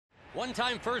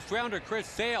One-time first-rounder Chris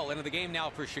Sale into the game now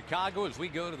for Chicago as we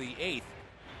go to the 8th.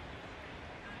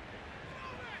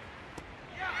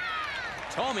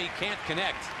 Thome can't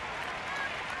connect.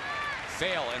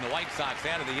 Sale and the White Sox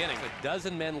out of the inning. A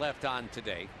dozen men left on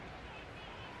today.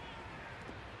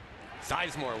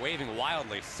 Sizemore waving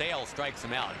wildly. Sale strikes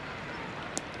him out.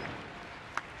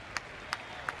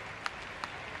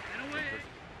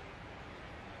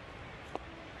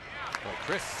 Well,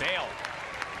 Chris Sale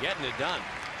getting it done.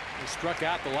 He struck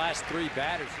out the last 3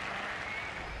 batters.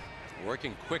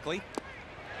 Working quickly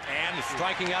and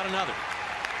striking out another.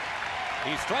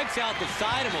 He strikes out the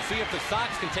side, and we'll see if the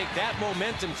Sox can take that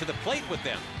momentum to the plate with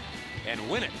them and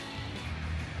win it.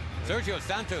 Sergio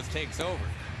Santos takes over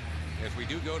as we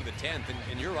do go to the 10th.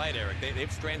 And you're right, Eric.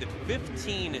 They've stranded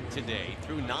 15 today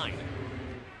through 9.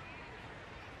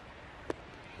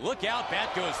 Look out,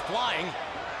 bat goes flying.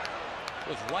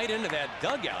 Goes right into that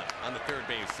dugout on the third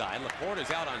base side. Laporta's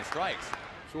out on strikes.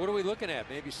 So what are we looking at?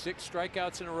 Maybe 6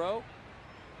 strikeouts in a row?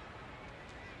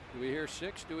 Do we hear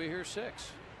 6? Do we hear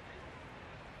 6?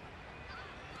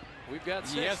 We've got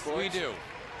 6. Yes, boys. we do.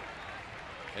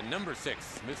 And number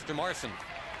 6, Mr. Marson,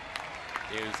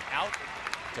 is out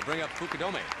to bring up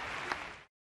Fukudome.